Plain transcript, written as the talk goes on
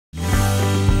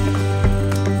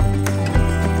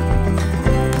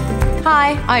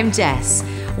Hi, I'm Jess.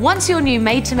 Once your new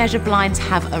made-to-measure blinds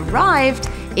have arrived,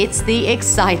 it's the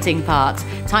exciting part.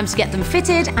 Time to get them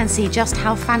fitted and see just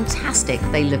how fantastic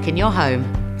they look in your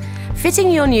home.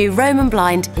 Fitting your new Roman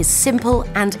blind is simple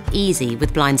and easy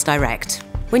with Blinds Direct.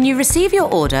 When you receive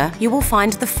your order, you will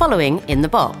find the following in the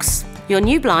box: your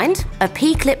new blind, a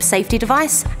P-clip safety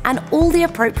device, and all the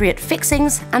appropriate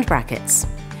fixings and brackets.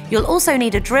 You'll also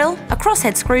need a drill, a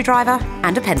crosshead screwdriver,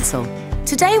 and a pencil.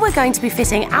 Today we're going to be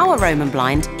fitting our Roman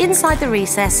blind inside the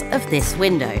recess of this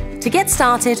window. To get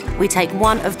started, we take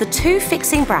one of the two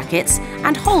fixing brackets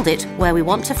and hold it where we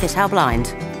want to fit our blind.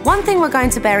 One thing we're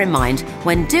going to bear in mind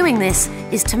when doing this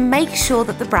is to make sure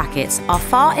that the brackets are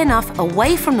far enough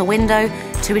away from the window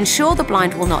to ensure the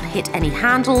blind will not hit any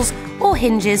handles or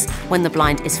hinges when the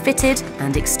blind is fitted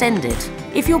and extended.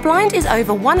 If your blind is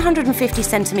over 150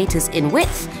 centimetres in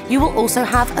width, you will also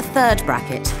have a third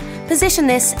bracket. Position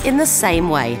this in the same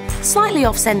way, slightly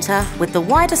off-centre with the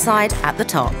wider side at the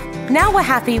top. Now we're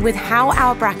happy with how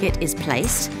our bracket is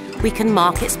placed, we can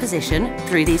mark its position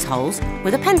through these holes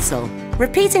with a pencil,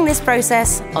 repeating this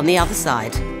process on the other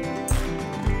side.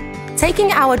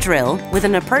 Taking our drill with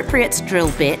an appropriate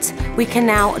drill bit, we can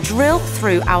now drill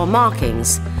through our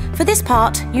markings. For this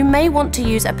part, you may want to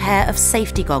use a pair of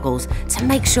safety goggles to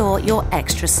make sure you're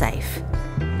extra safe.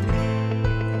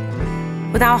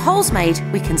 With our holes made,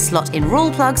 we can slot in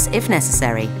rule plugs if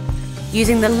necessary.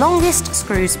 Using the longest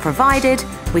screws provided,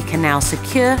 we can now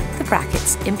secure the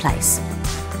brackets in place.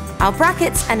 Our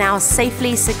brackets are now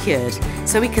safely secured,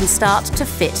 so we can start to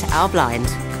fit our blind.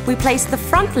 We place the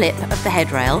front lip of the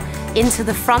headrail into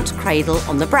the front cradle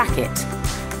on the bracket.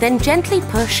 Then gently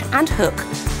push and hook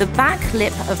the back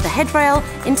lip of the headrail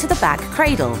into the back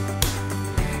cradle.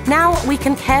 Now we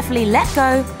can carefully let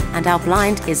go and our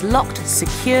blind is locked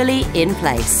securely in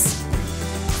place.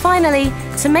 Finally,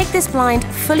 to make this blind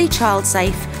fully child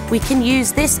safe, we can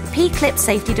use this P-clip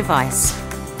safety device.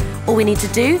 All we need to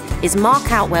do is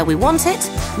mark out where we want it,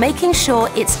 making sure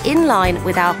it's in line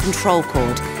with our control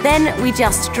cord. Then we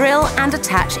just drill and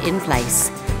attach in place,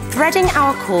 threading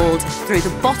our cord through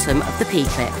the bottom of the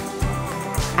P-clip.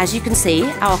 As you can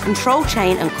see, our control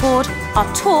chain and cord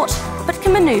are taut but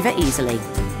can manoeuvre easily.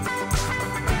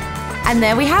 And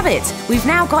there we have it. We've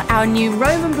now got our new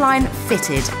Roman blind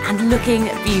fitted and looking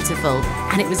beautiful.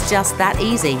 And it was just that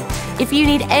easy. If you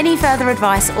need any further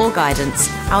advice or guidance,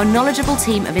 our knowledgeable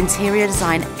team of interior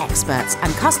design experts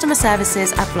and customer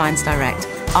services at Blinds Direct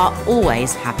are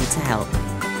always happy to help.